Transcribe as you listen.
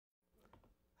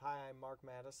Hi, I'm Mark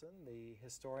Madison, the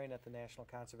historian at the National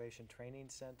Conservation Training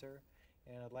Center,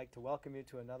 and I'd like to welcome you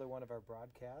to another one of our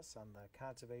broadcasts on the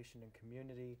Conservation and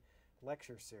Community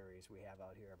Lecture Series we have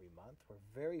out here every month. We're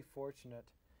very fortunate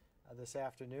this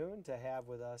afternoon to have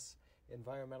with us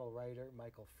environmental writer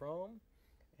Michael Frome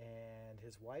and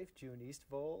his wife June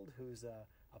Eastvold, who's a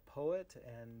poet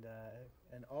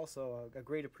and also a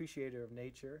great appreciator of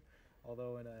nature,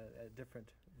 although in a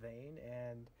different vein.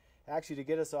 And actually, to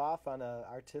get us off on an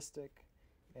artistic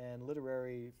and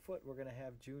literary foot, we're going to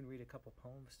have June read a couple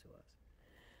poems to us.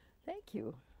 Thank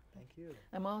you. Thank you.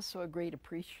 I'm also a great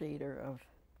appreciator of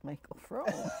Michael Frome.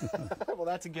 Well,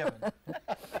 that's a given.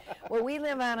 Well, we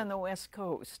live out on the West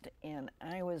Coast, and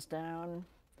I was down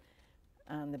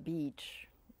on the beach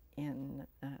in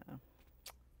the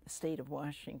state of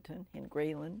Washington, in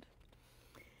Grayland.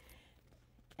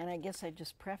 And I guess I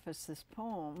just preface this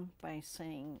poem by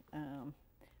saying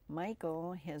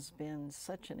Michael has been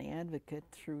such an advocate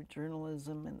through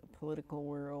journalism and the political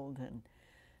world, and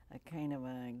a kind of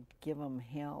a give 'em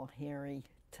hell, Harry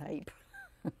type.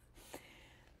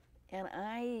 And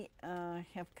I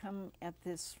have come at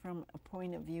this from a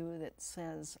point of view that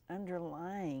says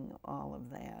underlying all of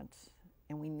that,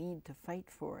 and we need to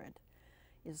fight for it,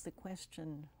 is the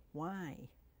question, why?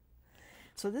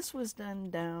 So this was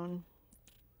done down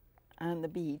on the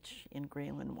beach in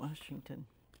Grayland, Washington.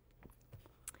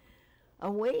 A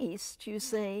waste, you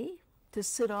say, to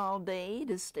sit all day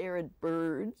to stare at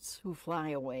birds who fly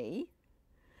away,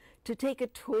 to take a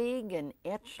twig and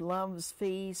etch love's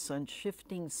face on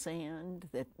shifting sand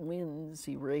that winds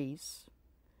erase,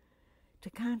 to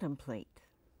contemplate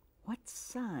what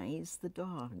size the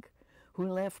dog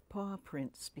who left paw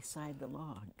prints beside the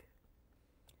log,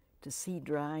 to see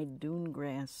dried dune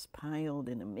grass piled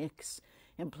in a mix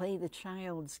and play the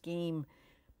child's game,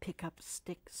 pick up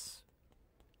sticks,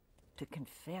 to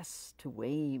confess to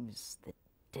waves that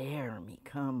dare me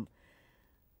come,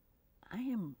 I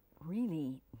am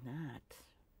really not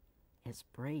as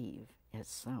brave as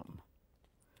some.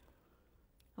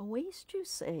 A waste, you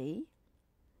say,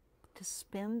 to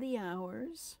spend the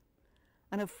hours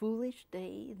on a foolish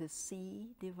day the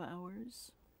sea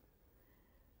devours?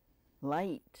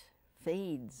 Light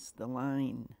fades the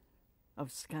line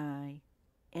of sky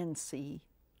and sea.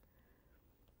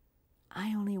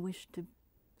 I only wish to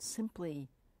simply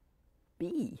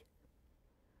be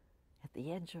at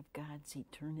the edge of God's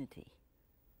eternity.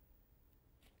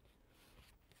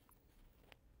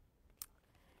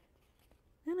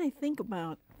 Then I think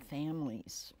about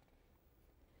families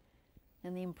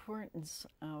and the importance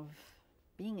of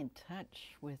being in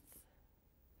touch with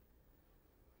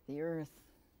the earth,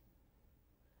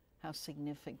 how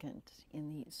significant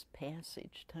in these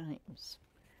passage times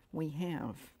we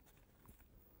have.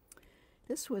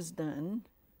 This was done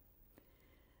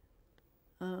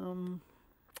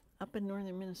up in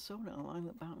northern Minnesota along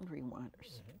the boundary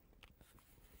waters.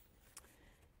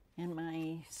 Mm-hmm. And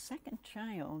my second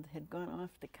child had gone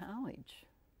off to college,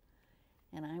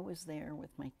 and I was there with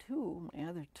my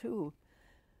other two,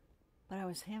 but I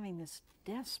was having this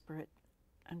desperate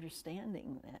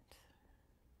understanding that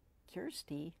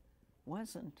Kirsty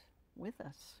wasn't with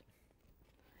us.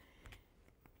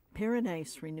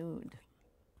 Paradise renewed.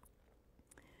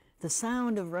 The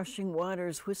sound of rushing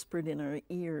waters whispered in our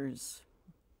ears.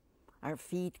 Our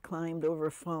feet climbed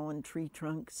over fallen tree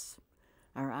trunks.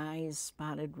 Our eyes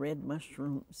spotted red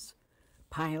mushrooms,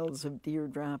 piles of deer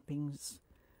droppings,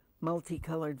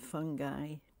 multicolored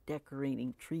fungi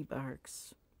decorating tree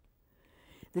barks.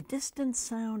 The distant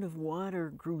sound of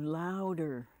water grew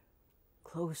louder,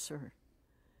 closer.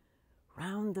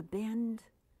 Round the bend,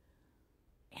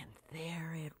 and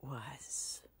there it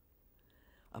was.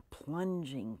 A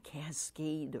plunging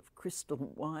cascade of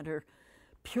crystal water,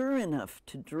 pure enough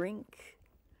to drink,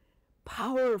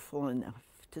 powerful enough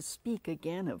to speak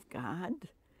again of God,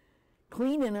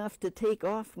 clean enough to take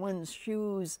off one's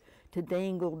shoes, to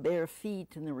dangle bare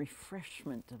feet in the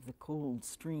refreshment of the cold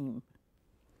stream.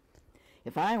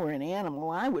 If I were an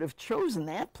animal, I would have chosen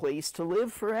that place to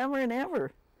live forever and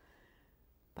ever.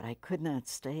 But I could not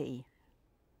stay.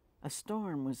 A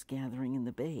storm was gathering in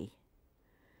the bay.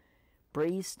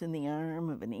 Braced in the arm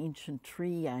of an ancient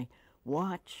tree, I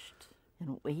watched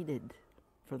and waited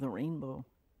for the rainbow.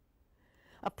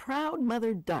 A proud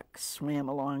mother duck swam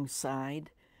alongside,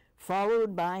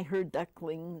 followed by her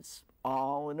ducklings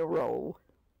all in a row.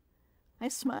 I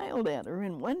smiled at her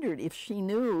and wondered if she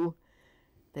knew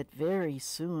that very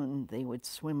soon they would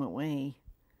swim away,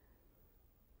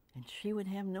 and she would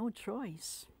have no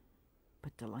choice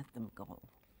but to let them go.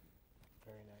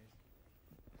 Very nice.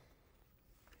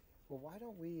 Well, why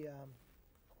don't we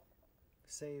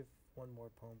save one more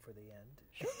poem for the end.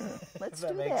 Sure, let's if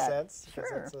do that makes sense. Sure.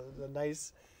 That's a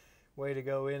nice way to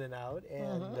go in and out.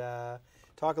 And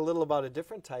talk a little about a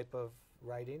different type of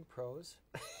writing, prose,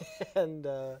 and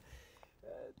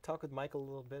talk with Michael a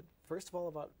little bit, first of all,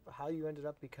 about how you ended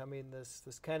up becoming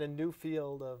this kind of new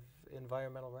field of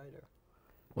environmental writer.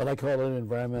 Well, I call it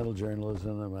environmental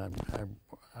journalism, and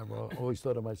I've always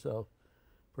thought of myself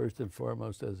first and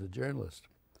foremost as a journalist.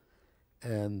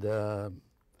 And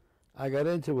I got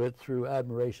into it through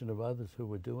admiration of others who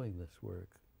were doing this work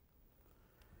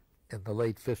in the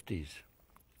late 50s.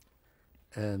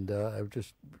 And I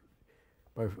just,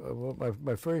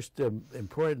 my first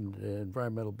important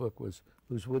environmental book was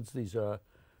Whose Woods These Are,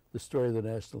 The Story of the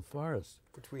National Forest.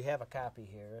 Which we have a copy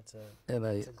here. It's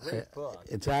a great book.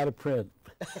 It's out of print.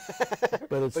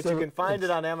 But you can find it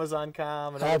on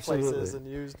Amazon.com and other places and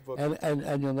used books.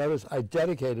 And you'll notice I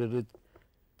dedicated it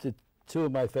to two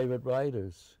of my favorite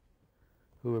writers,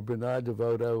 who were Bernard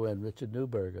DeVoto and Richard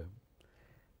Neuberger.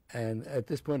 And at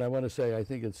this point I want to say I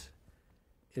think it's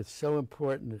so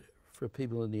important for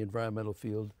people in the environmental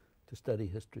field to study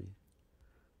history,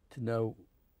 to know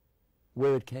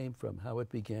where it came from, how it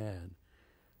began,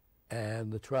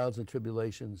 and the trials and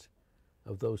tribulations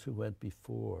of those who went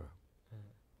before.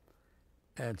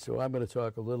 And so I'm going to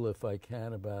talk a little, if I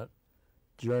can, about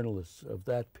journalists of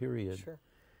that period. Sure.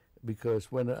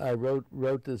 Because when I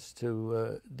wrote this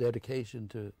to dedication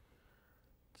to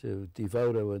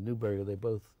DeVoto and Neuberger, they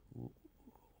both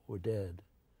were dead,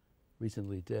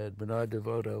 recently dead. Bernard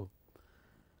DeVoto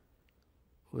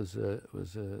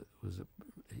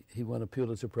he won a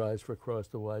Pulitzer Prize for Across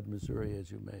the Wide Missouri,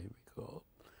 as you may recall.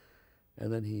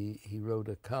 And then he wrote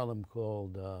a column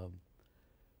called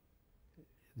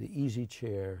The Easy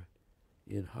Chair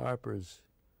in Harper's.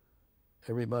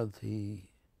 Every month he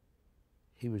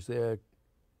was there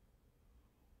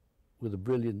with a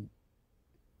brilliant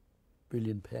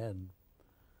pen,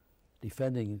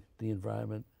 defending the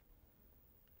environment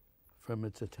from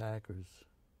its attackers.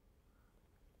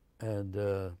 And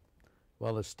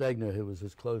Wallace Stegner, who was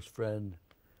his close friend,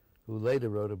 who later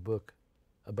wrote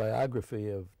a biography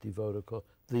of DeVoto called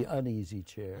The Uneasy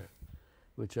Chair,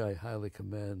 which I highly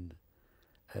commend.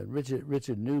 And Richard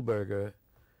Neuberger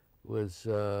was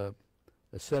a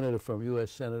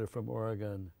U.S. senator from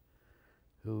Oregon,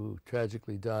 who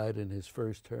tragically died in his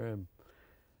first term.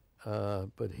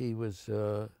 But he was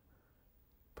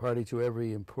party to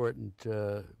every important,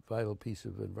 vital piece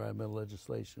of environmental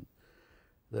legislation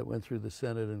that went through the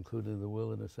Senate, including the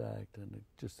Wilderness Act, and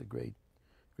just a great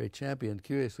champion.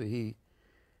 Curiously,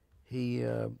 he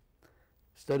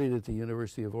studied at the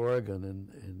University of Oregon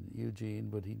in Eugene,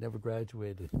 but he never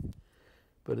graduated.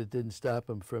 But it didn't stop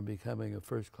him from becoming a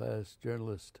first-class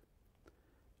journalist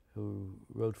who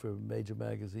wrote for major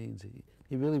magazines.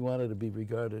 He really wanted to be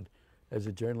regarded as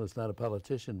a journalist, not a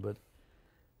politician, but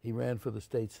he ran for the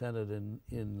state Senate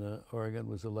in Oregon,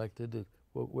 was elected,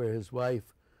 where his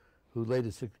wife, who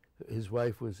later his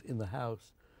wife was in the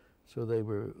House, so they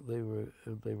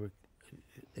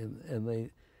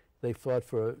fought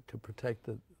to protect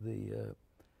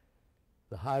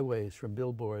the highways from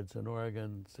billboards in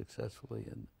Oregon successfully,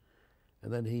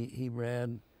 and then he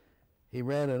ran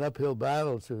an uphill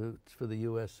battle for the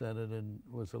U.S. Senate and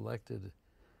was elected.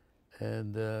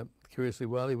 And curiously,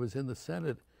 while he was in the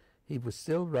Senate, he was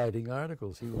still writing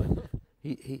articles.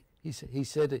 He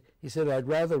said, I'd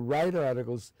rather write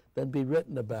articles than be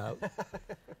written about.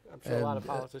 I'm sure a lot of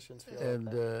politicians feel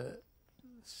like that.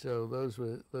 So those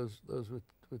were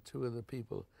two of the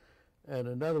people, and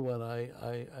another one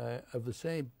of the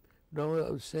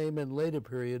same and later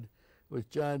period was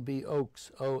John B.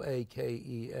 Oakes,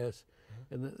 Oakes,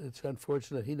 and it's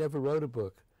unfortunate he never wrote a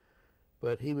book,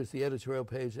 but he was the editorial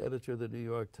page editor of the New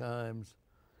York Times,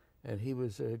 and he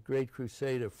was a great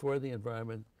crusader for the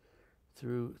environment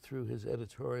through his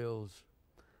editorials,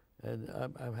 and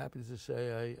I'm happy to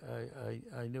say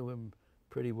I knew him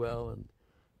pretty well,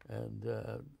 and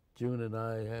June and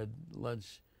I had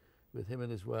lunch with him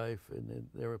and his wife in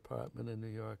their apartment in New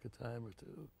York a time or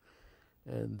two,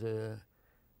 and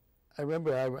I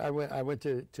remember I went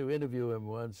to interview him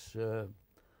once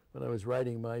when I was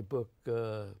writing my book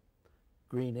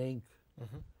Green Ink,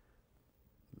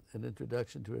 an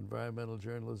introduction to environmental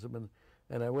journalism,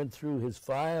 and I went through his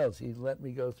files. He let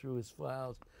me go through his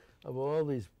files of all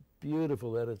these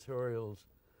beautiful editorials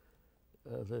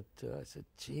that I said,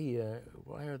 gee,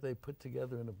 why aren't they put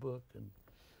together in a book? And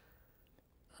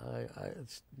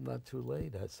it's not too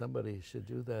late. Somebody should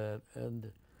do that.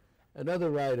 And another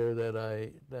writer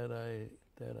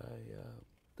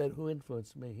who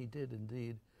influenced me, he did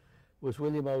indeed, was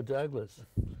William O. Douglas.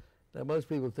 Now most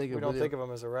people think we don't think of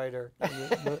him as a writer.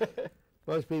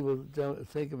 most people don't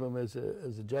think of him as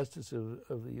a justice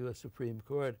of the U.S. Supreme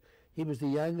Court. He was the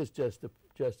youngest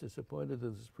justice appointed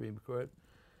to the Supreme Court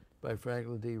by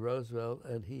Franklin D. Roosevelt,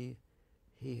 and he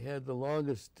had the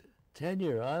longest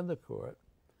tenure on the court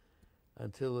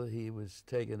until he was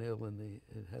taken ill and he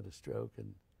had a stroke,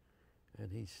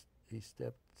 and he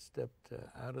stepped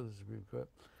out of the Supreme Court.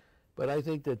 But I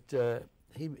think that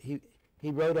he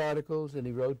wrote articles and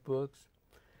he wrote books.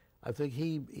 I think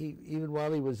he even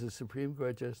while he was a Supreme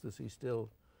Court justice, he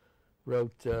still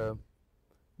wrote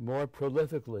more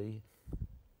prolifically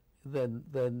than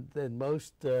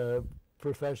most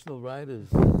professional writers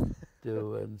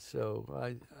do, and so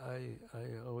I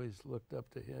always looked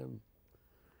up to him.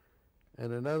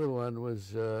 And another one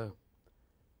was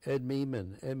Ed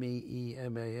Meeman,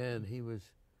 M-E-E-M-A-N. He was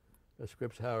a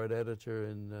Scripps Howard editor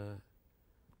in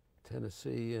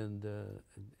Tennessee and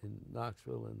in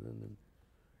Knoxville, and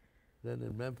then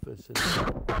in Memphis. And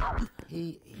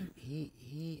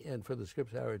he and for the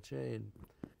Scripps Howard chain,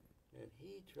 and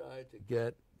he tried to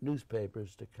get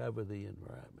newspapers to cover the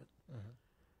environment.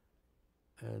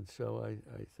 And so I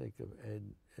think of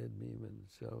Ed Meeman.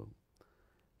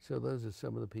 So those are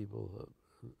some of the people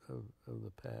of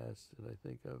the past that I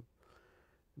think of.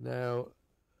 Now,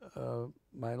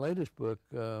 my latest book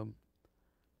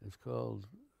is called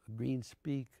Green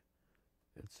Speak.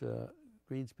 It's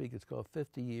Green Speak. It's called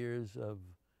 50 Years of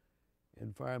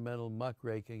Environmental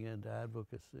Muckraking and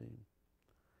Advocacy.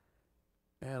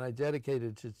 And I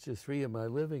dedicated it to three of my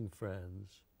living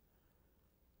friends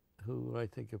who I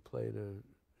think have played an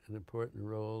important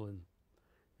role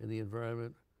in the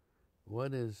environment.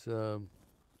 One is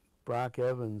Brock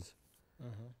Evans,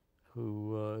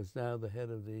 who is now the head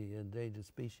of the Endangered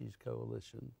Species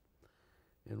Coalition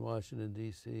in Washington,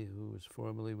 D.C., who was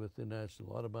formerly with the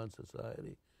National Audubon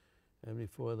Society, and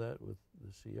before that with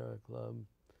the Sierra Club.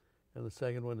 And the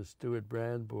second one is Stuart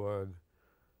Brandborg.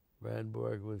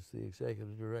 Brandborg was the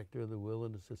executive director of the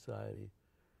Wilderness Society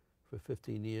for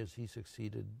 15 years. He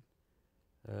succeeded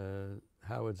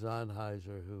Howard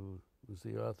Zonheiser, who was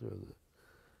the author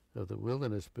of the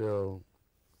Wilderness Bill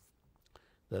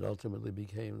that ultimately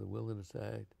became the Wilderness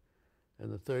Act.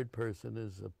 And the third person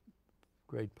is a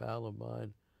great pal of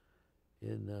mine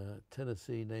in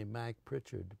Tennessee named Mac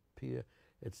Pritchard.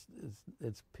 It's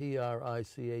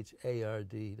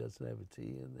P-R-I-C-H-A-R-D. He doesn't have a T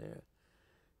in there.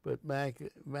 But Mac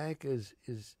is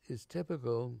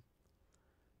typical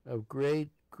of great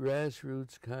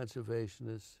grassroots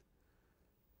conservationists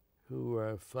who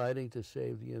are fighting to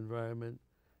save the environment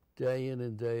day in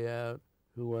and day out,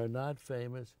 who are not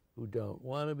famous, who don't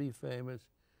want to be famous,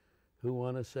 who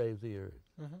want to save the earth,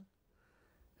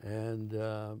 and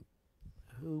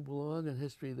who belong in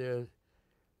history there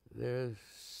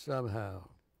somehow.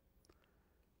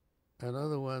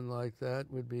 Another one like that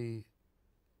would be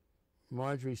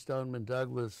Marjorie Stoneman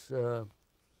Douglas, who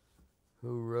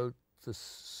wrote The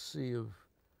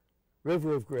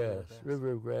River of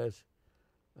Grass,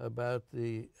 about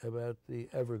the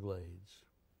Everglades.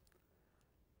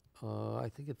 I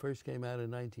think it first came out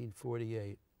in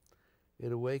 1948.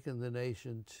 It awakened the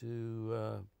nation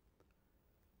to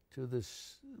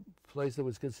this place that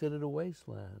was considered a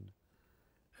wasteland,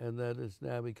 and that has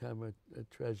now become a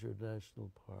treasured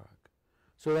national park.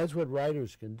 So that's what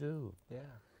writers can do.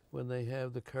 Yeah. When they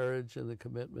have the courage and the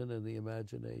commitment and the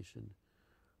imagination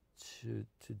to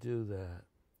do that.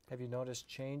 Have you noticed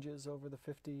changes over the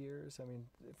 50 years? I mean,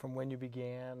 from when you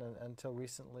began until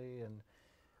recently, and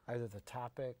either the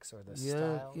topics or the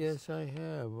styles? Yes, I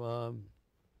have.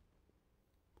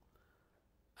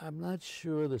 I'm not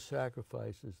sure the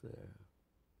sacrifice is there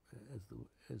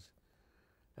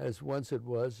as once it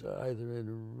was, either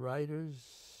in writers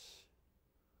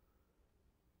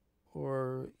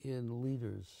or in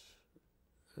leaders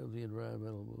of the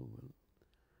environmental movement.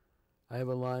 I have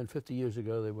a line, 50 years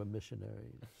ago they were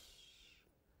missionaries.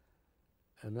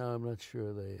 And now I'm not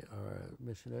sure they are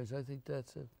missionaries. I think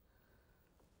that's a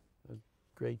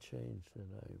great change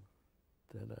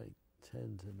that I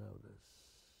tend to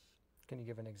notice. Can you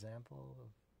give an example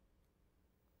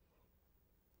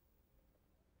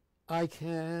of? I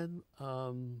can.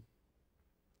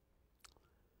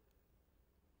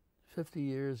 50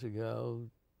 years ago,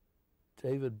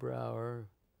 David Brower,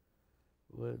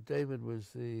 David was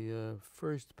the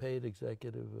first paid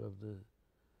executive of the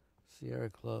Sierra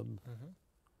Club.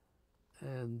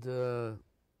 And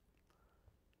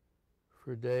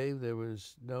for Dave, there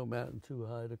was no mountain too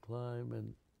high to climb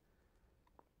and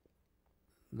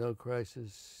no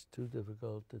crisis too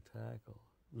difficult to tackle.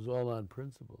 It was all on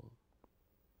principle.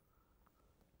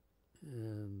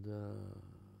 And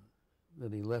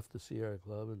then he left the Sierra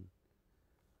Club,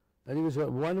 and he was a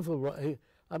wonderful.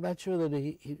 I'm not sure that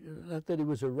not that he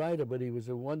was a writer, but he was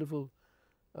a wonderful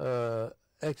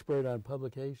expert on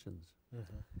publications.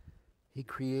 Mm-hmm. He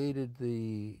created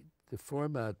the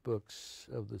format books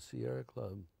of the Sierra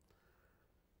Club.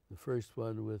 The first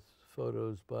one with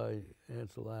photos by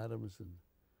Ansel Adams and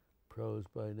prose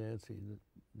by Nancy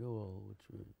Newell, which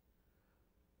were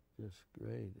just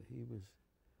great.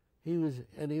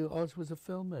 And he also was a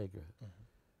filmmaker.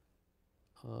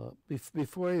 Mm-hmm.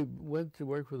 Before he went to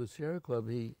work for the Sierra Club,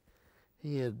 he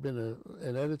had been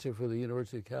an editor for the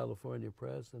University of California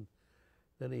Press, and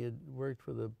then he had worked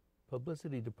for the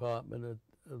publicity department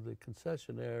of the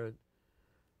concessionaire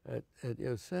at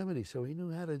Yosemite, so he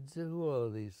knew how to do all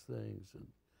of these things. And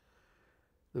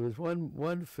there was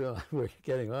one film, we're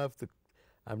getting off the,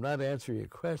 I'm not answering your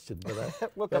question,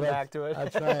 but we'll come back to it. I'll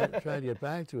try to get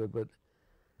back to it, but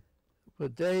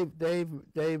Dave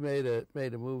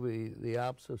made a movie, The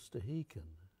Alps of Stehekin,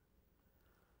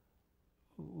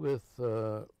 with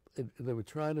they were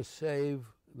trying to save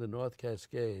the North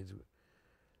Cascades,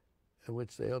 in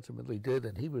which they ultimately did,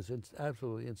 and he was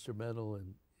absolutely instrumental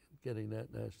in getting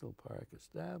that national park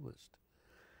established.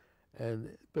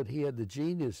 But he had the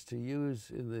genius to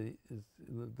use in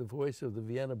the voice of the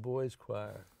Vienna Boys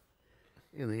Choir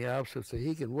in the Alps of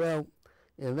Stehekin. Well,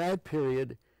 in that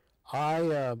period,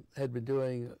 I had been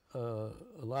doing a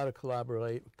lot of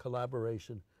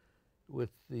collaboration with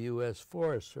the U.S.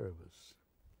 Forest Service.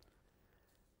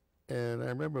 And I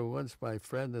remember once my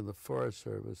friend in the Forest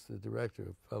Service, the director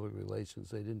of public relations,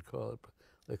 they didn't call it,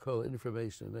 they call it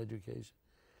information and education.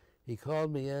 He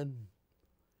called me in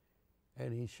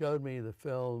and he showed me the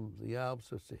film, The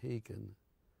Alps of Stehekin.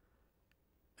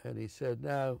 And he said,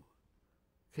 now,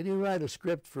 can you write a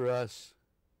script for us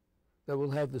that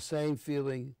will have the same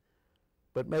feeling,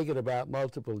 but make it about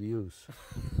multiple use?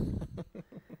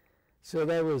 So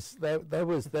that was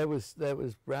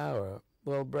Brower.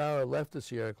 Well, Brower left the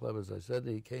Sierra Club, as I said,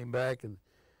 and he came back and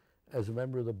as a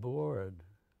member of the board.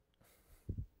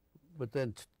 But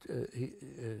then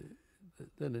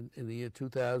then in the year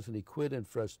 2000, he quit in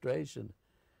frustration.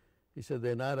 He said,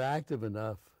 they're not active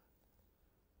enough.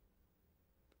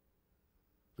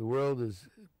 The world is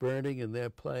burning and they're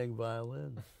playing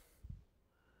violins.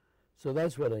 So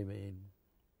that's what I mean,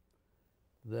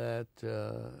 that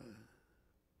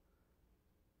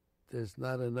there's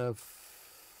not enough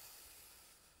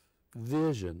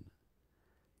vision,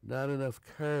 not enough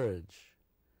courage,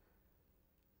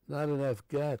 not enough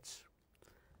guts.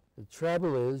 The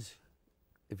trouble is,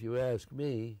 if you ask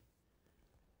me,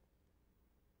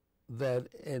 that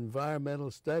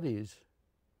environmental studies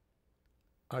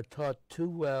are taught too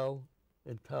well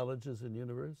in colleges and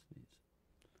universities.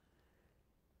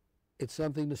 It's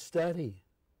something to study,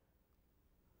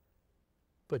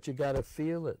 but you got to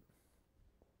feel it.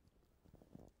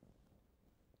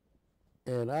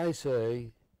 And I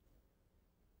say,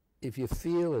 if you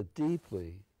feel it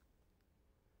deeply,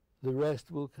 the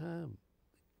rest will come.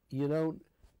 You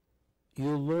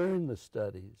learn the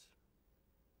studies.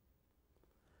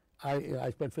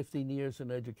 I spent 15 years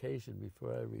in education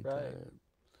before I retired. Right.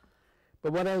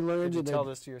 But what I learned... Did you tell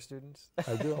this to your students?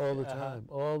 I do all the time,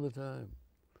 all the time.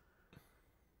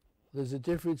 There's a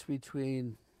difference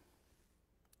between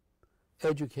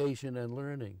education and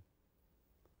learning.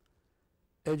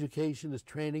 Education is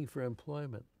training for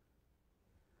employment.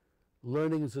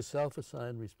 Learning is a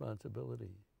self-assigned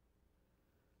responsibility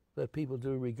that people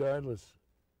do regardless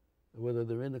of whether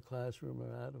they're in the classroom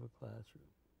or out of a classroom.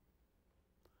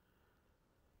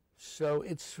 So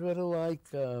it's sort of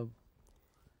like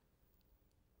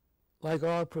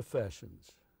all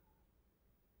professions.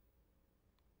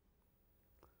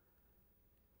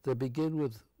 They begin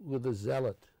with a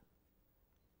zealot.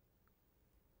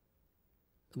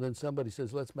 And then somebody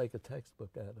says, let's make a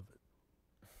textbook out of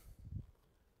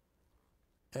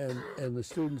it. And the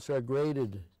students are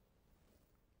graded.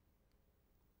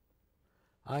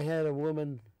 I had a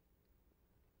woman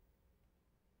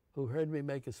who heard me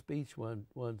make a speech once,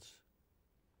 and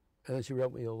then she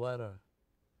wrote me a letter.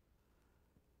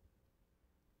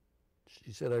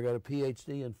 She said, I got a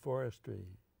PhD in forestry.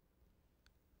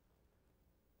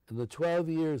 In the 12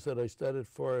 years that I studied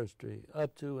forestry,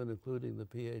 up to and including the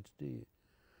PhD,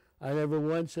 I never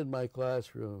once in my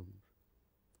classroom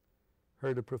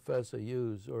heard a professor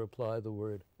use or apply the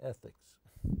word ethics.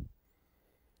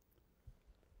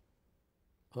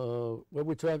 What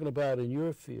we're talking about in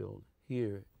your field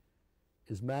here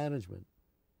is management.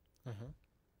 Mm-hmm.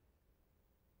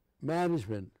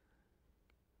 Management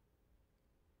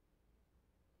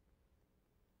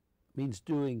means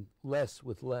doing less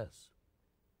with less.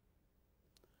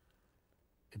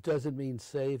 It doesn't mean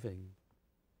saving.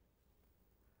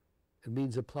 It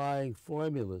means applying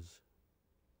formulas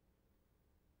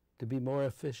to be more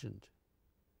efficient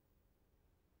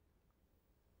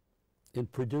in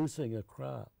producing a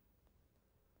crop,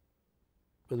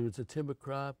 whether it's a timber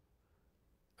crop,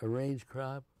 a range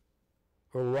crop,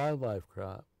 or a wildlife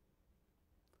crop.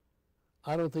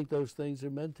 I don't think those things are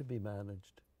meant to be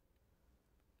managed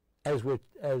as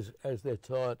they're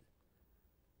taught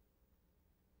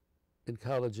in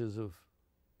colleges of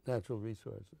natural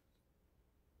resources.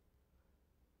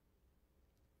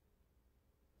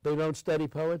 They don't study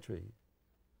poetry.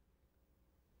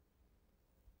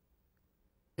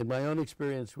 In my own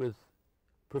experience with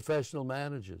professional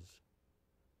managers,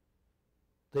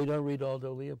 they don't read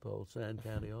Aldo Leopold's Sand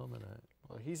County Almanac.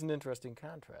 Well, he's an interesting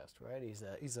contrast, right?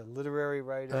 He's a literary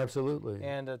writer. Absolutely.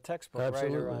 And a textbook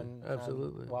writer on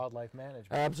wildlife management.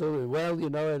 Absolutely. Well, you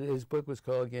know, his book was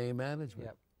called Game Management.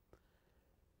 Yep.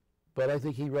 But I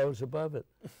think he rose above it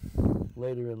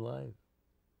later in life.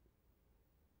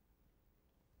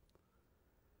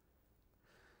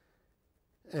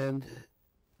 And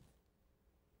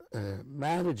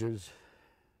managers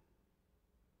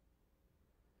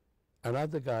are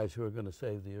not the guys who are going to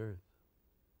save the earth.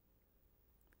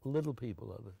 Little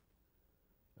people are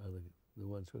the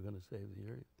ones who are going to save the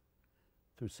earth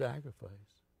through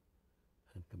sacrifice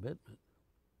and commitment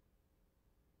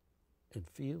and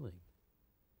feeling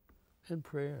and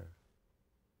prayer.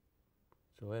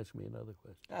 So ask me another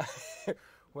question.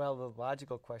 Well, the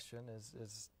logical question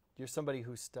is you're somebody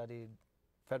who studied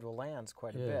federal lands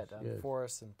quite a bit, on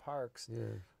forests and parks. Yes.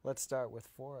 Let's start with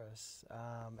forests.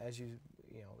 As you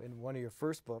know, in one of your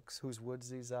first books, Whose Woods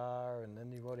These Are, and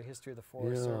then you wrote a history of the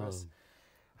Forest Service.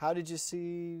 How did you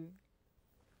see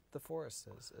the forest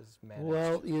as managed?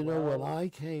 Well, you know, when I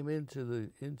came into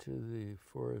the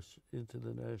forest, into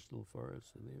the national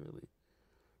forest in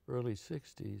the early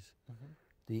 60s,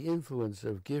 the influence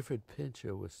of Gifford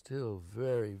Pinchot was still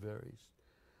very, very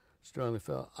strongly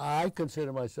felt. I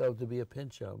consider myself to be a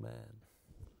Pinchot man,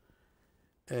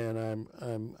 and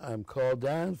I'm called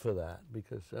down for that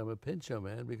because I'm a Pinchot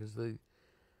man.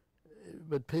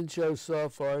 But Pinchot saw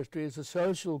forestry as a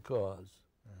social cause,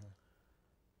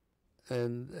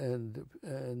 and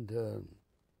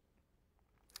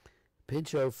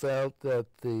Pinchot felt that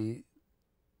the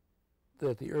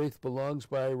earth belongs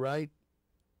by right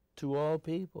to all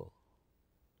people,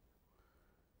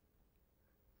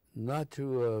 not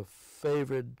to a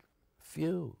favored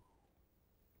few.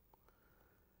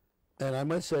 And I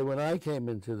must say, when I came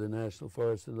into the National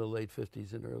Forest in the late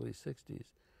 50s and early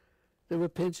 60s, there were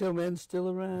Pinchot men still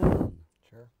around.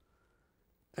 Sure.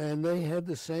 And they had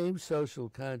the same social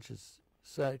conscience,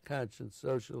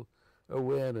 social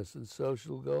awareness, and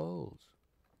social goals.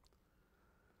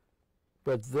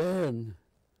 But then,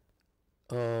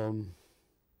 in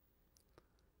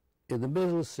the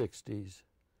middle 60s,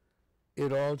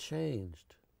 it all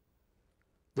changed.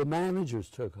 The managers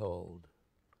took hold,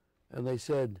 and they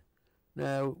said,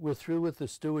 now we're through with the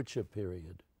stewardship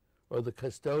period, or the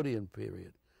custodian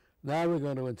period. Now we're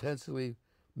going to intensively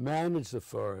manage the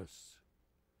forests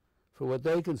for what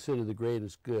they consider the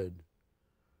greatest good,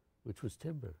 which was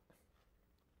timber.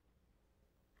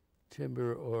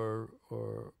 Timber or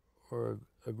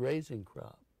a grazing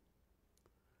crop.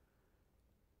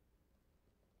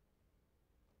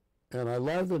 And I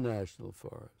love the national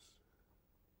forests,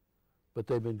 but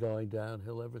they've been going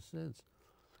downhill ever since.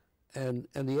 And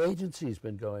the agency's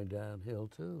been going downhill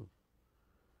too.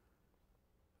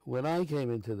 When I came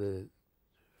into the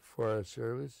Forest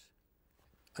Service,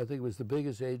 I think it was the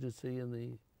biggest agency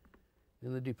in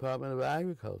the Department of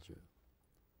Agriculture.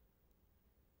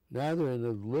 Now they're in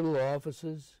the little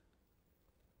offices.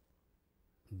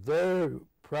 Their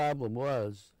problem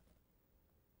was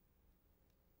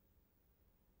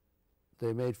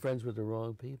they made friends with the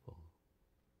wrong people.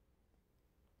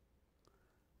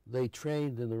 They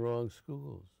trained in the wrong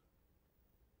schools.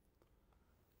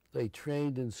 They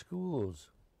trained in schools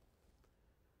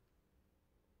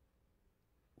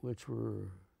which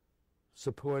were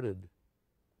supported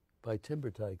by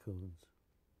timber tycoons.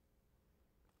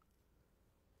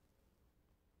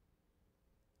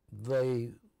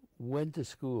 They went to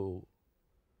school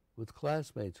with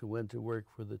classmates who went to work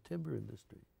for the timber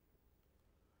industry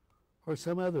or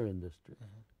some other industry.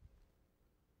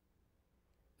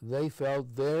 They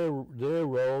felt their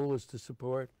role was to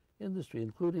support industry,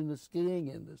 including the skiing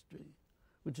industry,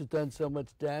 which has done so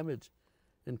much damage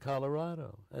in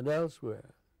Colorado and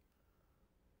elsewhere.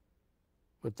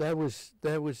 But that was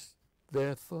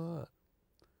their thought.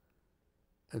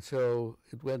 And so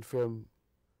it went from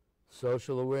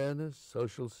social awareness,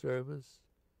 social service,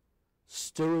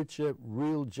 stewardship,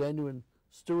 real genuine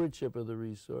stewardship of the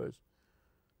resource,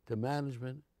 to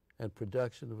management and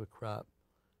production of a crop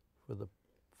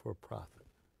for profit.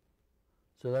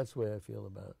 So that's the way I feel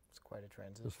about it. It's quite a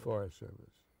transition. The Forest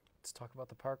Service. Let's talk about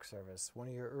the Park Service. One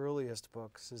of your earliest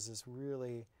books is this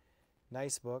really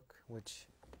nice book, which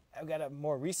I've got a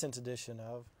more recent edition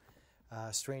of,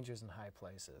 Strangers in High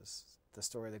Places, the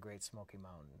story of the Great Smoky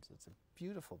Mountains. It's a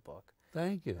beautiful book.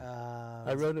 Thank you.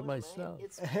 I wrote it myself.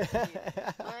 It's my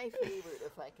favorite,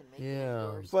 if I can make it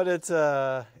yours. But it's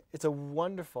a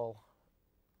wonderful,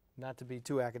 not to be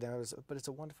too academic, but it's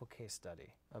a wonderful case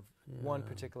study of one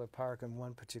particular park and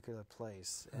one particular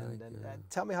place. And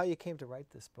tell me how you came to write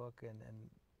this book and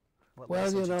what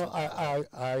lessons you took.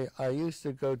 I used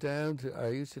to go down to,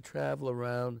 I used to travel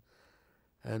around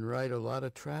and write a lot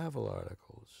of travel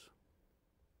articles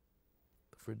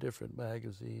for different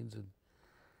magazines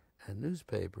and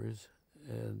newspapers.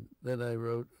 And then I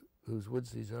wrote Whose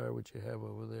Woods These Are, which you have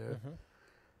over there.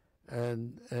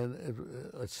 And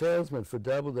a salesman for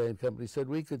Doubleday and Company said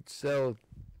we could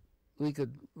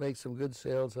make some good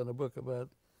sales on a book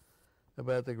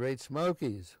about the Great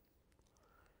Smokies.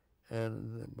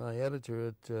 And my editor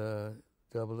at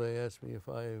Doubleday asked me if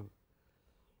I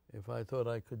thought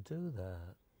I could do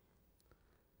that.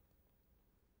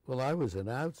 Well, I was an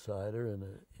outsider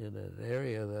in an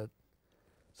area that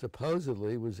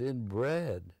supposedly was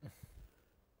inbred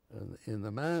in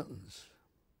the mountains.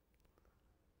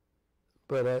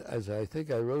 But as I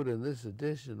think I wrote in this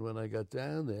edition, when I got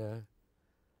down there,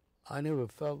 I never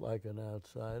felt like an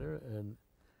outsider. And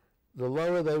the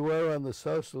lower they were on the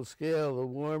social scale, the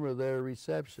warmer their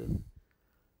reception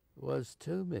was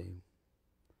to me.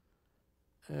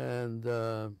 And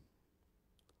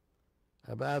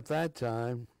about that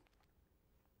time,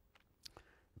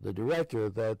 the director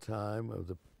at that time of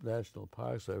the National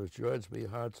Park Service, George B.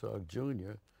 Hartzog,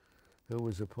 Jr., who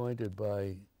was appointed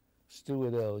by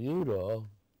Stuart L. Udall.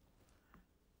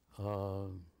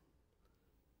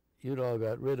 Udall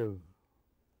got rid of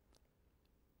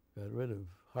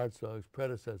Hartzog's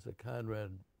predecessor,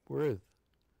 Conrad Worth.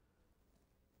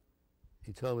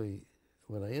 He told me,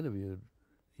 when I interviewed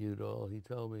Udall, he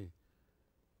told me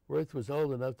Worth was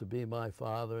old enough to be my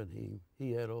father, and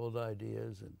he had old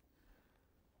ideas,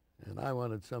 and I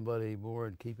wanted somebody more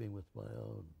in keeping with my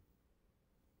own.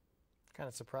 Kind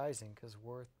of surprising, because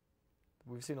Worth,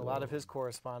 we've seen a lot of his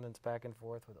correspondence back and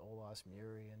forth with Olaus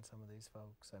Murie and some of these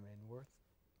folks. I mean, Worth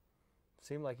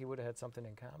seemed like he would have had something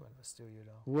in common with Stu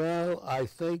Udall. Well, I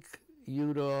think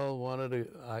Udall wanted to.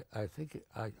 I think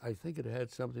it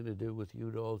had something to do with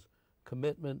Udall's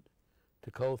commitment to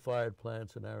coal-fired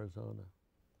plants in Arizona.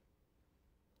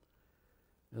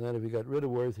 And then if he got rid of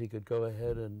Worth, he could go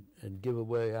ahead and give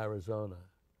away Arizona.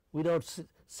 We don't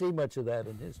see much of that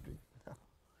in history,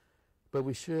 but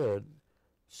we should.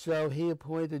 So he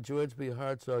appointed George B.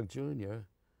 Hartzog, Jr.,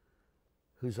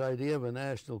 whose idea of a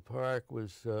national park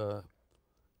was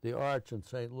the Arch in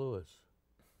St. Louis.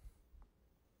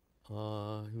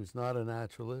 He was not a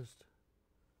naturalist.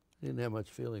 He didn't have much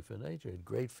feeling for nature. He had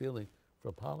great feeling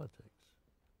for politics.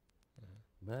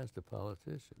 Master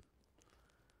politician.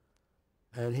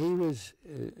 And he was,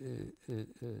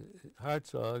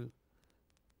 Hartzog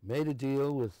made a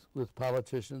deal with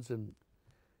politicians in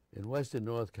western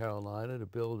North Carolina to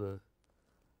build a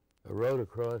road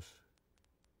across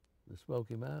the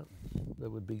Smoky Mountains that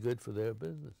would be good for their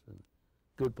business. And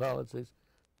good politics,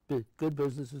 good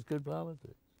business is good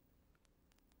politics.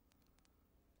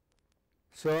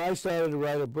 So I started to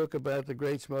write a book about the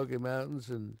Great Smoky Mountains,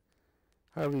 and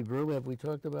Harvey Broom. Have we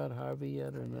talked about Harvey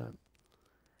yet or not?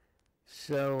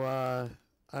 So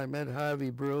I met Harvey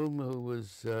Broom, who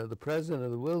was the president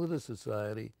of the Wilderness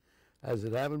Society, as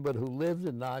it happened, but who lived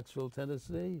in Knoxville,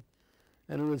 Tennessee,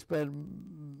 and who had spent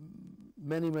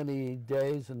many, many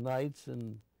days and nights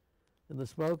in the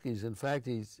Smokies. In fact,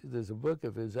 there's a book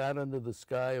of his, Out Under the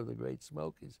Sky of the Great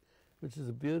Smokies, which is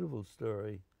a beautiful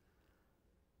story.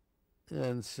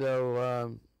 And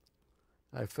so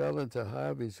I fell into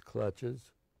Harvey's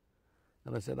clutches,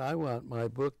 and I said, I want my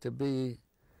book to be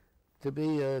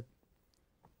a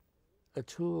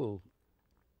tool,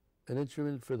 an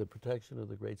instrument for the protection of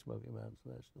the Great Smoky Mountains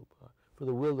National Park, for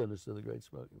the wilderness of the Great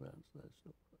Smoky Mountains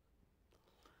National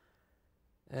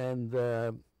Park. And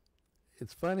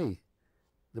it's funny,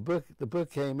 the book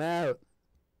came out,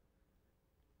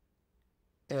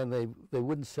 and they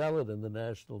wouldn't sell it in the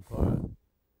national park.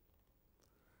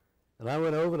 And I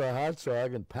went over to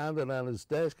Hartzog and pounded on his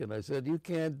desk, and I said, "You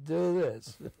can't do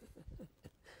this."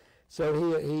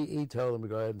 So he told them to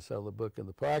go ahead and sell the book in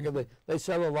the park, and they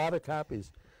sell a lot of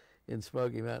copies in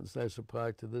Smoky Mountains National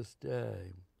Park to this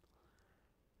day.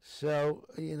 So,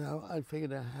 I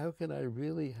figured out, how can I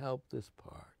really help this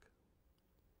park?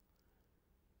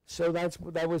 So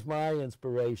that was my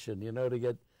inspiration, you know, to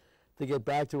get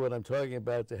back to what I'm talking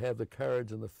about, to have the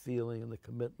courage and the feeling and the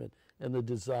commitment and the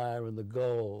desire and the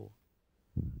goal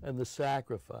and the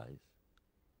sacrifice.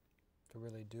 To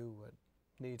really do what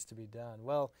needs to be done.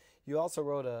 Well, you also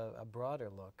wrote a broader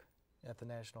look at the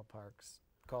national parks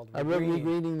called I wrote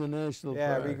Regreening the National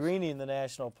Parks. Yeah, Regreening the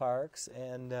National Parks,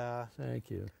 and thank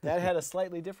you. That had a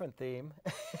slightly different theme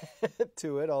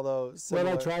to it, although similar.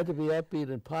 Well, I tried to be upbeat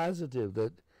and positive.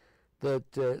 That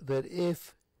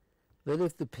if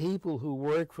the people who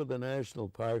work for the National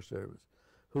Park Service,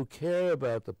 who care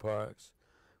about the parks,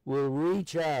 will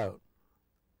reach out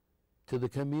to the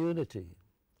community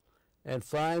and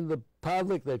find the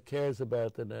public that cares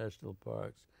about the national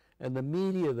parks and the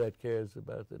media that cares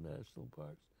about the national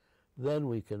parks, then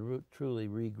we can truly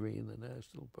regreen the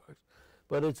national parks.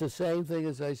 But it's the same thing,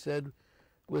 as I said,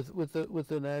 with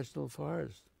the national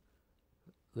forest.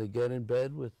 They get in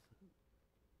bed with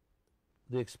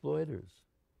the exploiters.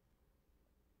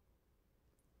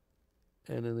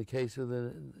 And in the case of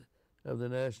the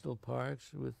national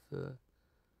parks, with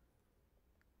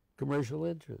commercial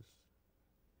interests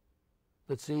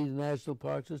that see national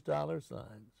parks as dollar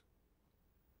signs.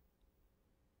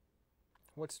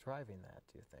 What's driving that,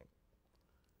 do you think?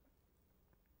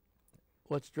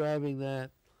 What's driving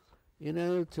that? You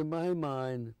know, to my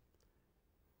mind,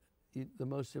 the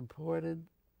most important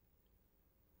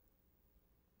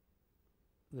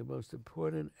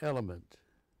element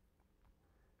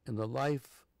in the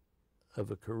life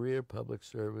of a career public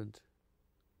servant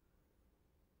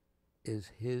is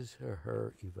his or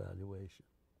her evaluation.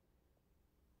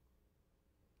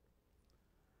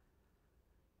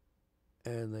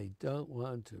 And they don't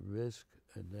want to risk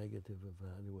a negative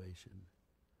evaluation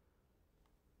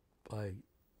by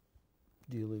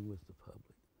dealing with the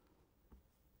public.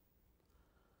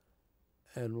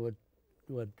 And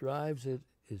what drives it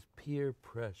is peer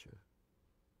pressure.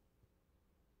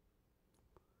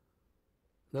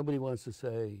 Nobody wants to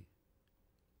say,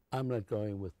 I'm not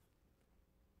going with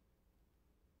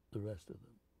the rest of them.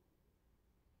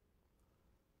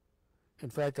 In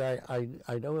fact, I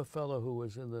know a fellow who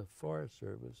was in the Forest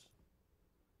Service.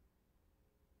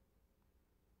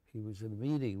 He was in a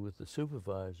meeting with the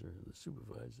supervisor and the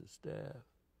supervisor's staff.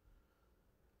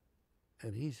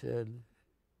 And he said,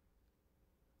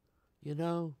 you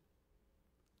know,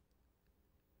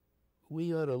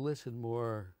 we ought to listen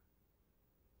more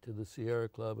to the Sierra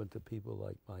Club and to people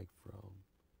like Mike Frome.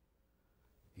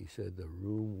 He said the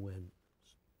room went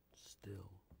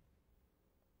still.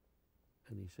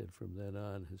 And he said from then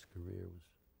on his career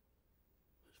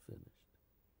was finished.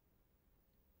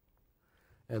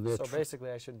 And so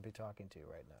basically I shouldn't be talking to you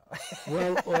right now.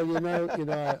 well, you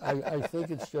know, I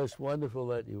think it's just wonderful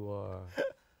that you are.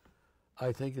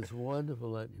 I think it's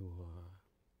wonderful that you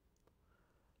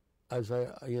are. As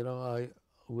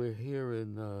we're here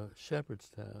in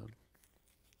Shepherdstown,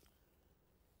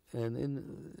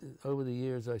 and over the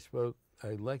years I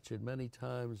lectured many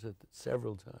times,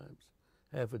 several times,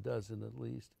 half a dozen at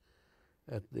least,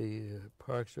 at the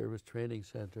Park Service Training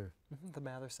Center. Mm-hmm, the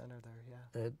Mather Center there,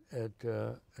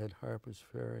 yeah. At Harper's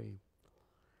Ferry.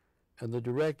 And the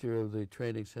director of the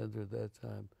training center at that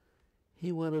time,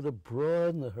 he wanted to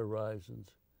broaden the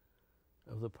horizons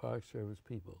of the Park Service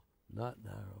people, not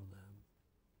narrow them.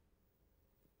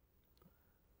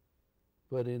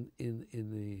 But in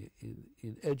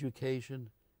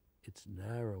education, it's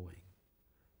narrowing.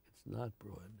 It's not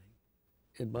broadening,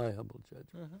 in my humble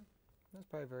judgment. Mm-hmm. That's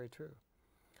probably very true.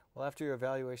 Well, after your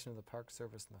evaluation of the Park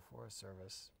Service and the Forest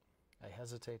Service, I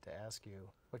hesitate to ask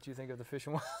you what you think of the Fish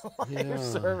and Wildlife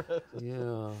Service.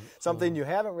 Yeah. Something you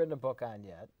haven't written a book on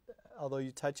yet, although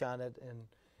you touch on it in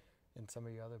some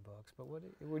of your other books. But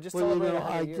we're just celebrating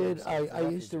 100 years. I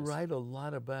used to write a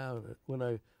lot about it when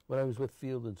I was with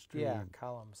Field and Stream. Yeah,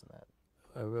 columns and that.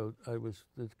 I was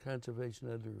the conservation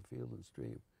editor of Field and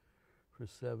Stream for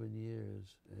 7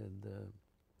 years, and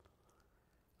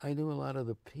I knew a lot of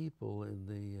the people in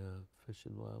the Fish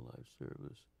and Wildlife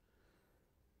Service,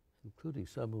 including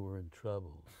some who were in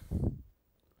trouble.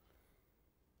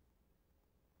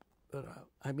 But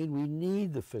I mean, we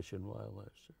need the Fish and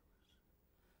Wildlife Service.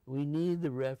 We need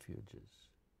the refuges.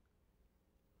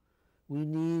 We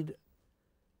need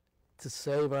to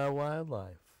save our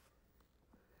wildlife.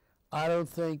 I don't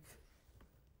think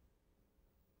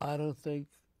the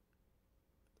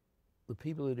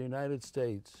people of the United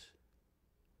States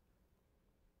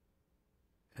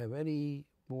have any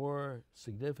more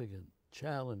significant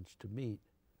challenge to meet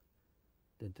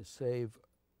than to save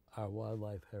our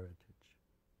wildlife heritage.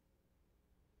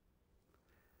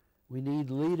 We need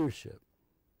leadership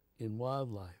in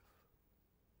wildlife.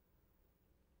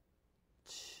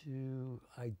 to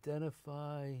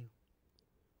identify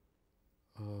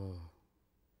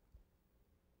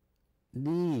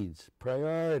needs,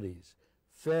 priorities,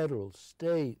 federal,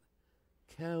 state,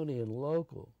 county, and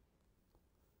local,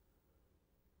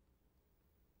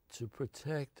 to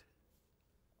protect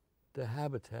the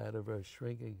habitat of our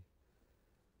shrinking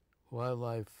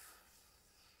wildlife,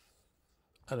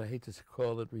 and I hate to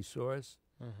call it resource,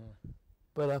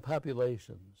 but our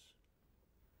populations.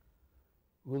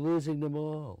 We're losing them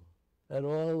all, at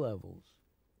all levels.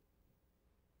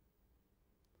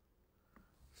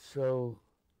 So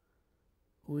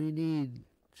we need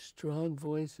strong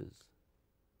voices,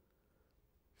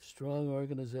 strong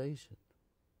organization.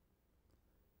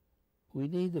 We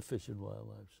need the Fish and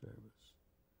Wildlife Service.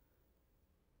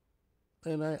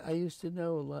 And I used to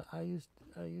know a lot. I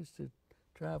used to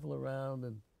travel around,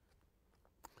 and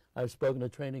I've spoken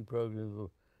at training programs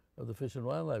of the Fish and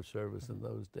Wildlife Service in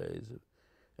those days,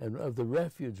 and of the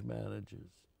refuge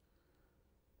managers.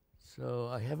 So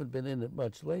I haven't been in it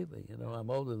much lately. You know, I'm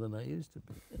older than I used to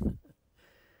be.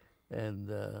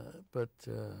 And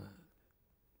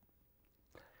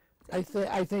I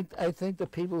think the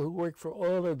people who work for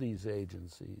all of these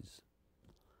agencies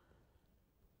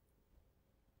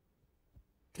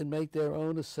can make their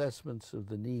own assessments of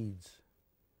the needs,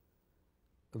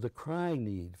 of the crying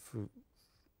need for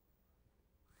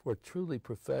truly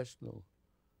professional,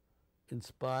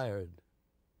 inspired,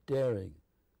 daring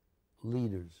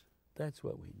leaders. That's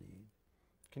what we need.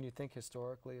 Can you think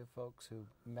historically of folks who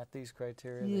met these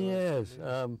criteria? Yes,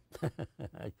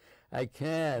 I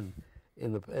can.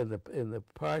 In the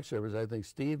Park Service, I think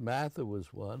Steve Mather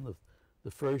was one,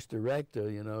 the first director.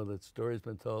 You know, that story's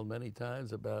been told many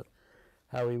times about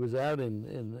how he was out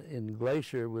in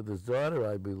Glacier with his daughter,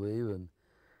 I believe, and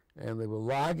they were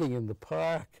logging in the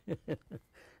park.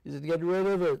 He said, "Get rid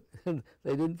of it." And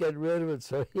they didn't get rid of it,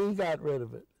 so he got rid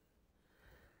of it.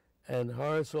 And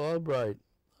Horace Albright,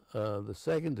 the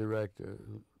second director,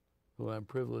 who I'm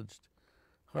privileged,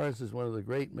 Horace is one of the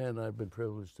great men I've been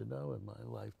privileged to know in my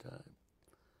lifetime.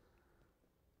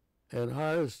 And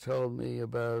Horace told me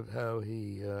about how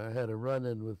he had a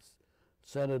run-in with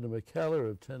Senator McKellar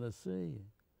of Tennessee,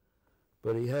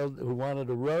 but who wanted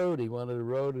a road. He wanted a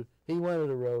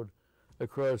road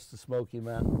across the Smoky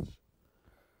Mountains,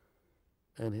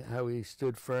 and how he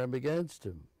stood firm against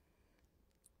him.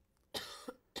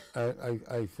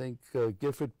 I think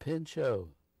Gifford Pinchot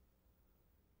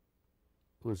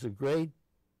was a great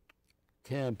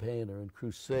campaigner and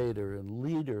crusader and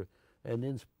leader and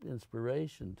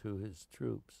inspiration to his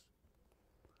troops.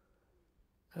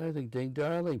 I think Ding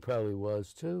Darling probably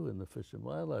was too in the Fish and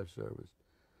Wildlife Service,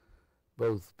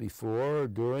 both before,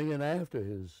 during, and after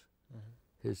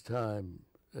his time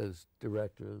as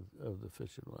director of the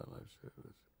Fish and Wildlife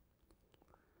Service.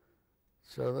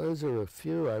 So those are a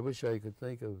few. I wish I could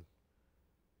think of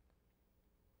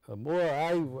more.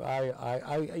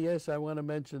 Yes, I want to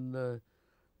mention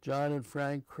John and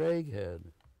Frank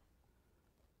Craighead,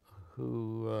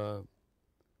 who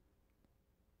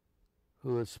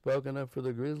has spoken up for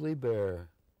the grizzly bear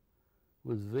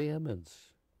with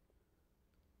vehemence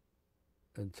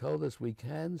and told us we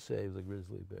can save the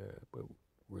grizzly bear, but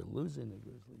we're losing the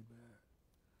grizzly bear.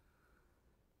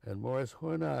 And Morris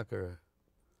Hornacher,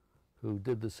 who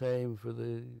did the same for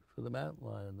the mountain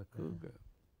lion, the cougar.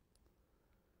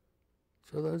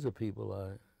 So those are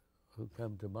people who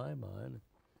come to my mind.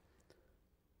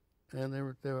 And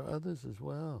there are others as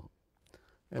well,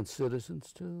 and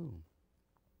citizens too.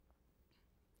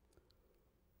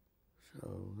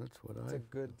 So that's what That's a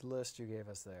good list you gave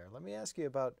us there. Let me ask you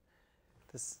about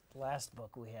this last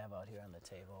book we have out here on the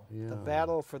table, The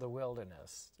Battle for the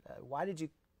Wilderness. Why did you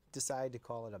decide to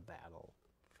call it a battle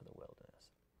for the wilderness?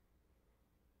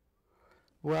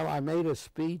 Well, I made a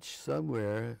speech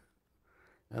somewhere,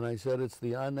 and I said it's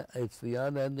the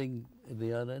unending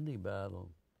battle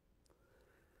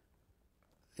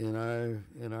in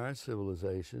our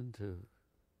civilization to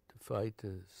fight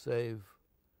to save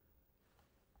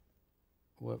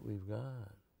what we've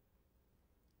got.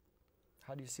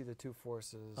 How do you see the two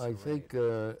forces? I think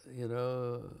in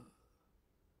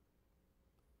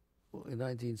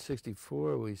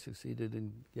 1964 we succeeded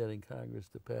in getting Congress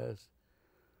to pass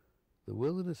the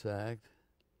Wilderness Act,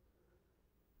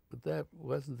 but that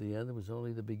wasn't the end. It was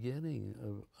only the beginning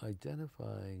of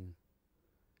identifying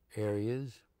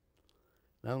areas.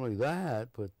 Not only that,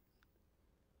 but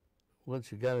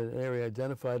once you got an area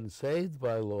identified and saved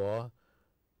by law,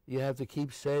 you have to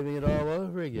keep saving it all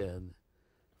over again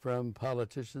from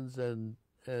politicians and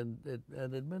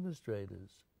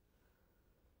administrators.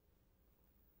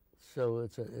 So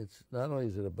it's not only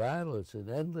is it a battle, it's an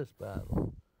endless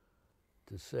battle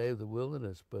to save the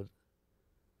wilderness, but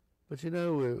you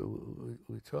know,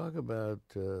 we talk about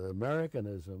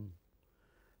Americanism.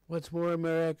 What's more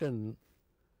American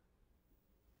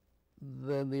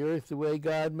than the earth the way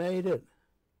God made it?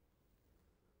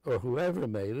 Or whoever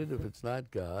made it, if it's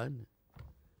not God.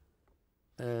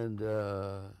 And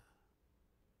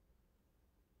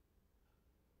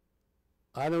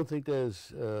I don't think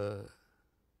there's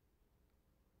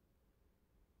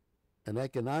an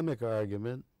economic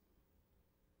argument.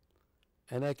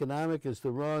 And economic is the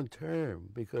wrong term,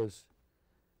 because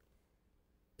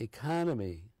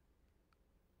economy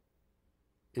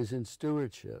is in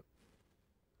stewardship.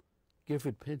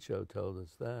 Gifford Pinchot told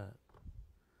us that.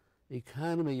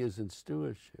 Economy is in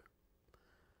stewardship.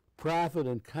 Profit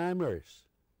and commerce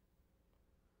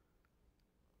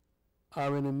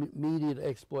are in immediate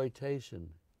exploitation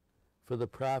for the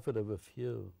profit of a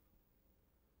few,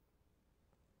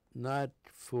 not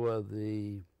for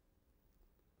the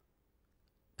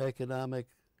economic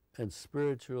and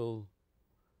spiritual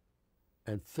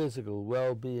and physical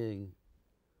well-being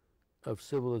of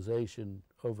civilization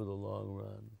over the long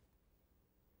run.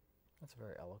 That's a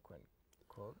very eloquent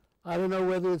quote. I don't know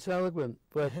whether it's eloquent,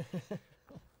 but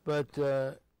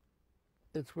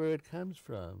it's where it comes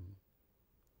from.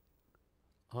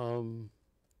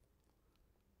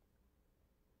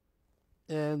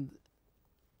 And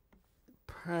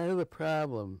part of the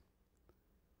problem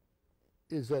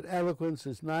is that eloquence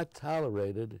is not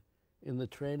tolerated in the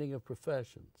training of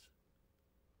professions.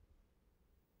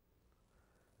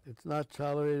 It's not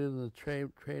tolerated in the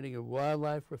training of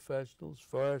wildlife professionals,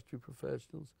 forestry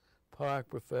professionals, park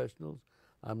professionals.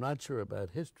 I'm not sure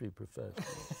about history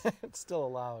professionals. It's still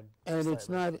allowed. And it's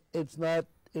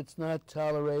not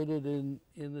tolerated in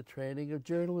the training of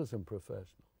journalism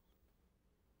professionals.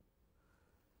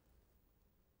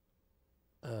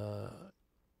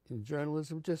 In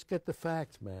journalism, just get the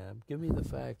facts, ma'am. Give me the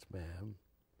facts, ma'am.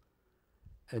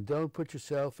 And don't put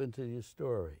yourself into your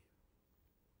story.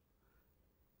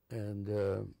 And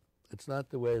it's not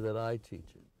the way that I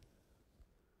teach it.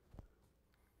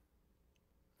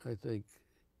 I think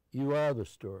you are the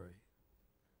story.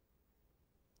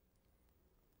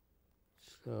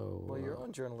 So, well, your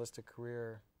own journalistic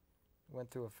career went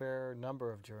through a fair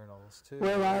number of journals, too.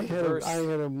 Well, I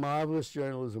had a marvelous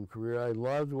journalism career. I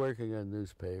loved working on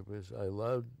newspapers. I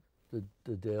loved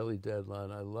the Daily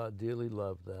Deadline. I dearly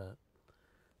loved that.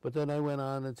 But then I went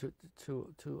on into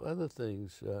to other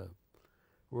things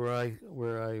where I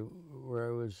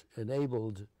was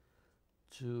enabled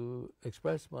to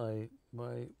express my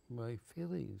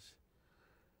feelings,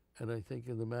 and I think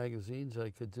in the magazines I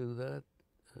could do that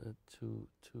to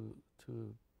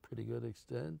a pretty good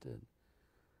extent,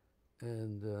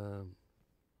 and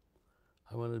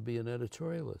I wanted to be an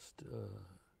editorialist,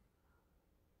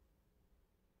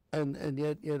 and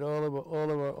yet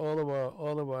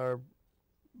all of our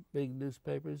big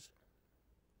newspapers,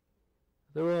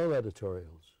 they're all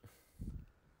editorials.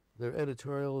 They're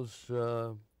editorials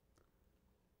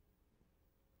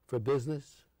for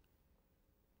business.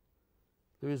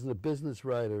 There isn't a business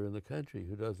writer in the country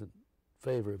who doesn't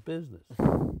favor business.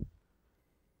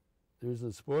 There isn't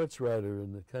a sports writer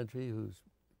in the country who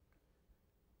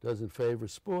doesn't favor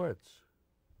sports.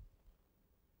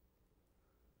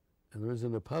 And there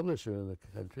isn't a publisher in the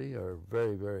country, or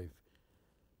very, very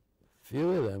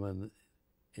few of them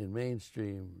in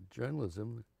mainstream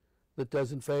journalism, that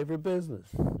doesn't favor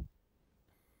business.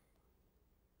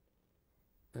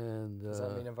 And does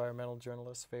that mean environmental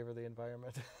journalists favor the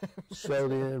environment? So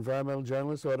the environmental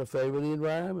journalists ought to favor the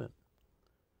environment,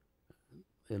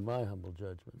 in my humble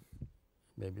judgment.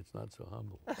 Maybe it's not so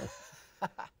humble,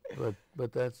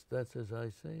 but that's as I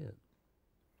say it.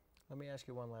 Let me ask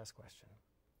you one last question.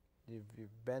 You've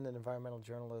been an environmental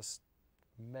journalist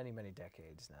many, many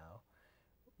decades now.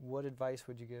 What advice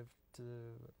would you give to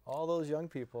all those young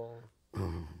people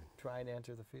trying to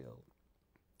enter the field?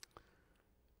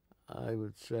 I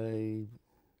would say,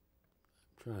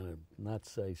 trying to not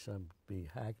say be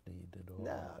hackneyed at all.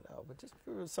 No, but just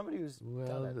for somebody who's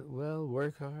done it. Well,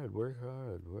 work hard,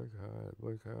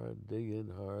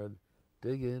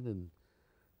 dig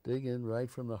in right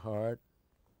from the heart.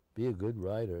 Be a good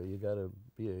writer. You got to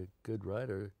be a good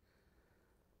writer.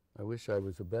 I wish I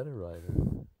was a better writer.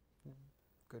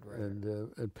 Good writer.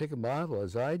 And pick a model,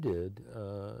 as I did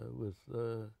with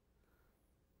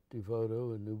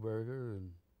Devoto and Neuberger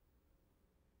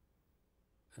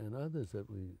and others that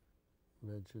we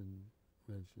mentioned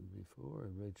before,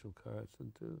 and Rachel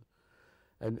Carson too.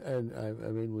 And I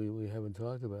mean, we haven't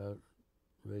talked about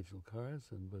Rachel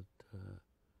Carson, but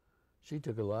she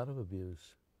took a lot of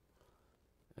abuse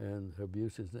and the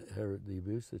abuse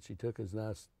that she took is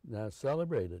now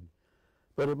celebrated.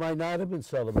 But it might not have been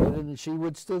celebrated, and she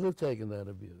would still have taken that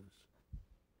abuse.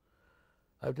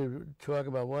 I have to talk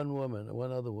about one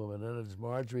other woman, and it's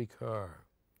Marjorie Carr.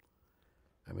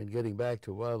 I mean, getting back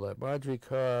to wildlife, Marjorie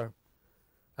Carr,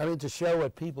 I mean, to show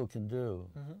what people can do.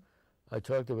 Mm-hmm. I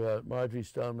talked about Marjorie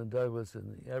Stoneman Douglas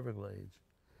in the Everglades,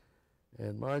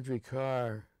 and Marjorie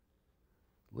Carr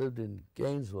lived in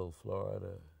Gainesville,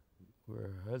 Florida, where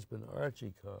her husband,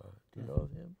 Archie Carr, do you know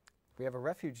him? We have a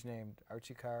refuge named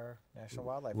Archie Carr National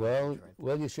Wildlife Refuge.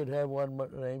 Well, you should have one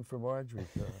named for Marjorie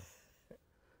Carr.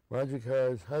 Marjorie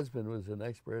Carr's husband was an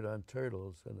expert on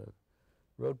turtles and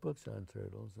wrote books on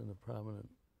turtles and a prominent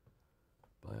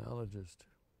biologist.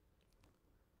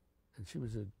 And she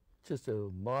was just a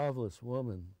marvelous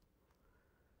woman.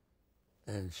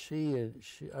 And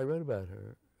I read about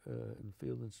her in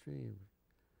Field and Stream.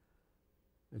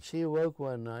 And she awoke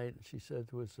one night and she said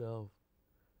to herself,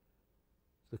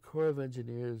 the Corps of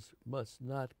Engineers must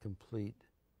not complete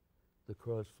the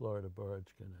Cross Florida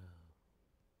Barge Canal,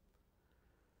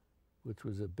 which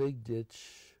was a big ditch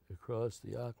across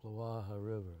the Ocklawaha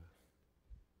River.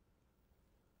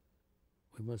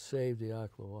 We must save the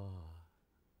Ocklawaha.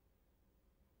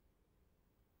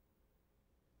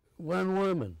 One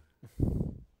woman.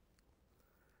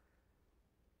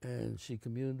 And she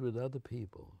communed with other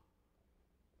people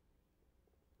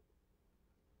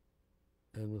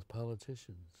and with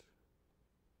politicians.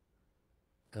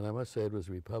 And I must say it was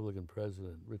Republican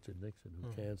President Richard Nixon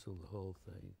who canceled the whole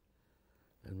thing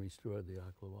and restored the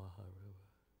Ocklawaha River.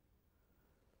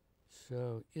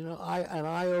 So, you know,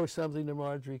 I owe something to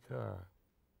Marjorie Carr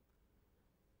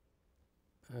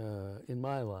in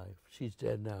my life. She's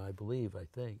dead now, I believe, I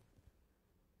think.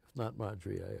 If not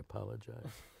Marjorie, I apologize.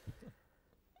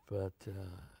 But,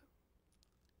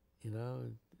 you know,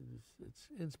 it's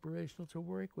inspirational to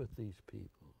work with these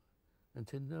people and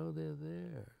to know they're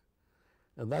there.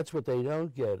 And that's what they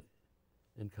don't get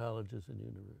in colleges and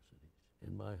universities,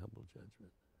 in my humble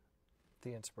judgment.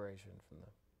 The inspiration from the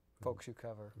folks you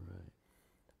cover. Right.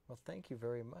 Well, thank you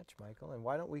very much, Michael. And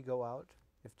why don't we go out,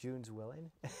 if June's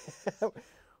willing,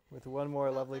 with one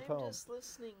more lovely poem. I'm just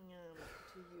listening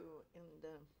to you,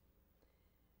 and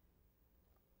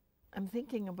I'm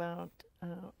thinking about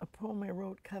a poem I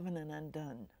wrote, Covenant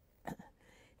Undone.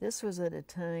 This was at a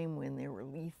time when there were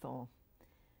lethal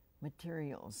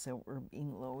materials that were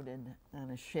being loaded on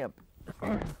a ship.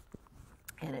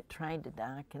 And it tried to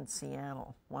dock in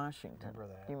Seattle, Washington.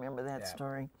 Remember that. Do you remember that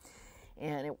story?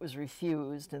 And it was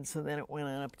refused, and so then it went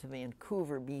on up to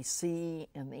Vancouver, BC,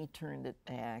 and they turned it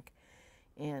back.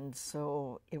 And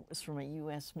so it was from a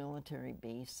U.S. military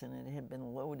base, and it had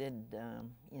been loaded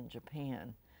in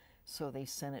Japan. So they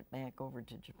sent it back over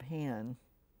to Japan.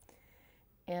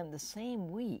 And the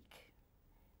same week,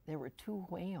 there were 2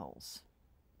 whales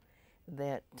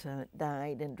that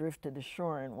died and drifted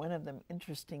ashore, and one of them,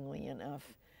 interestingly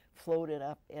enough, floated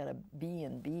up at a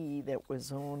B&B that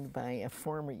was owned by a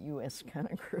former U.S.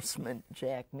 Congressman,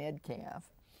 Jack Metcalf.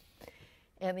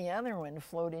 And the other one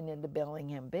floated into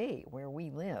Bellingham Bay, where we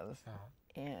live.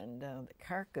 And the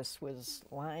carcass was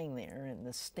lying there, and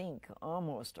the stink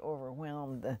almost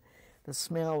overwhelmed the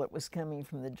smell that was coming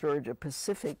from the Georgia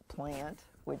Pacific plant,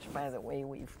 which, by the way,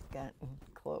 we've gotten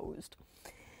closed.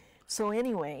 So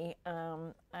anyway,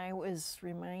 I was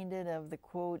reminded of the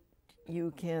quote,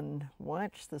 "You can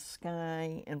watch the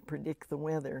sky and predict the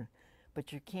weather,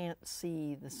 but you can't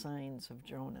see the signs of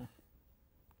Jonah."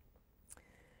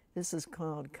 This is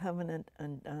called Covenant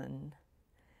Undone.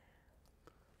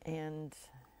 And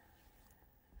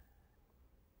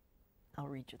I'll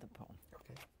read you the poem.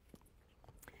 Okay.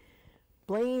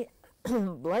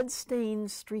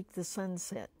 Bloodstains streak the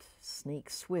sunset, snake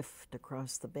swift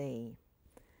across the bay.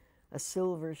 A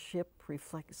silver ship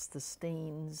reflects the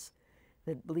stains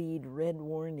that bleed red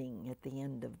warning at the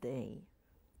end of day.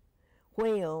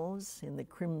 Whales in the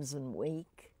crimson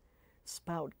wake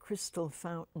spout crystal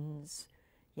fountains,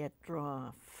 yet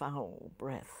draw foul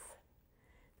breath.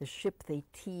 The ship they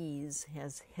tease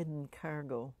has hidden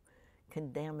cargo,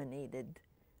 contaminated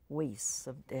wastes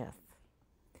of death.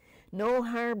 No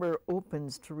harbor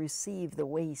opens to receive the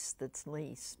waste that's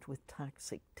laced with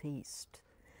toxic taste.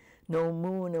 No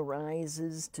moon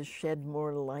arises to shed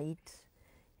more light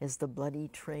as the bloody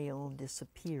trail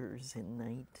disappears in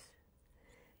night.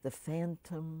 The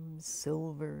phantom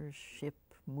silver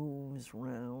ship moves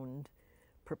round,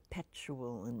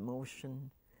 perpetual in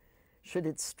motion. Should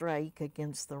it strike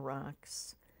against the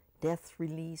rocks, death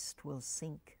released will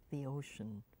sink the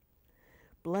ocean.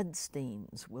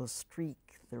 Bloodstains will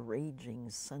streak the raging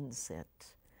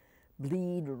sunset,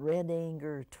 bleed red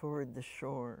anger toward the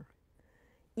shore.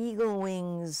 Eagle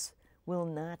wings will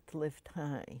not lift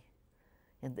high,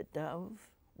 and the dove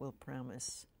will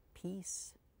promise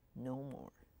peace no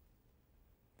more.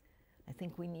 I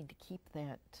think we need to keep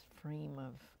that frame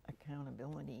of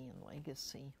accountability and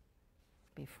legacy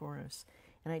before us.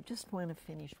 And I just want to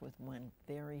finish with one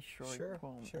very short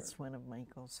poem. Sure. It's one of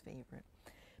Michael's favorite,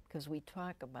 because we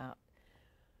talk about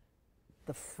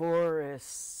the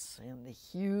forests and the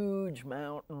huge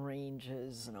mountain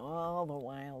ranges and all the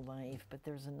wildlife, but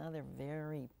there's another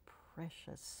very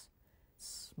precious,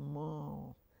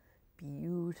 small,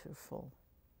 beautiful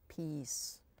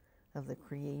piece of the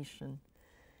creation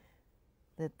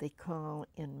that they call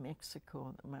in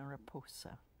Mexico the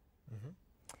mariposa.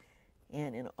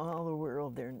 And in all the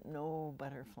world, there are no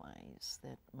butterflies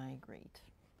that migrate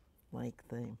like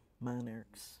the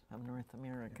monarchs of North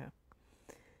America.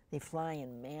 They fly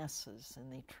in masses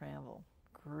and they travel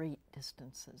great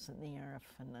distances, and they are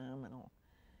a phenomenal,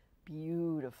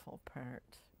 beautiful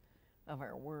part of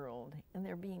our world, and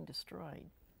they're being destroyed.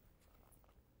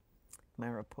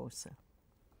 Mariposa.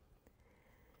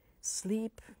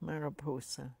 Sleep,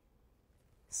 mariposa,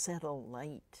 settle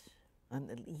light on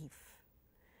the leaf.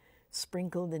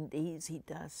 Sprinkled in daisy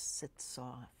dust, sit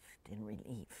soft in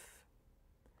relief.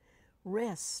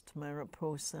 Rest,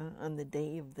 mariposa, on the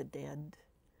day of the dead,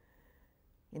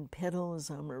 in petals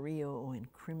amarillo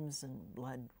and crimson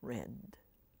blood red.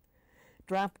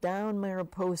 Drop down,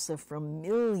 mariposa, from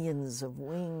millions of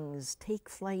wings, take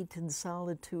flight in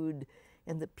solitude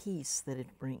and the peace that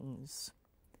it brings.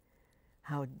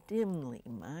 How dimly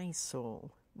my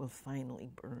soul will finally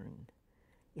burn,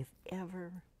 if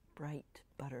ever, bright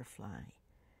butterfly,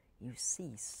 you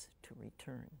cease to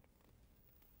return.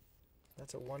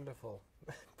 That's a wonderful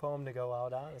poem to go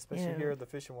out on, especially here at the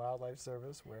Fish and Wildlife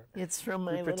Service, where it's from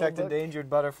my we protect little book. endangered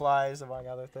butterflies, among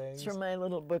other things. It's from my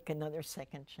little book, Another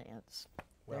Second Chance.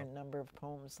 Well, there are a number of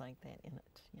poems like that in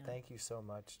it. Yeah. Thank you so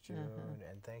much, June,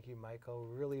 and thank you, Michael.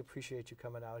 Really appreciate you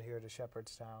coming out here to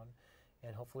Shepherdstown,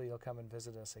 and hopefully you'll come and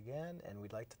visit us again. And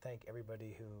we'd like to thank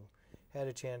everybody who had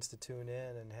a chance to tune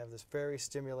in and have this very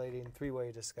stimulating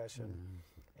three-way discussion.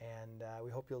 And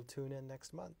we hope you'll tune in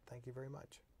next month. Thank you very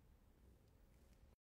much.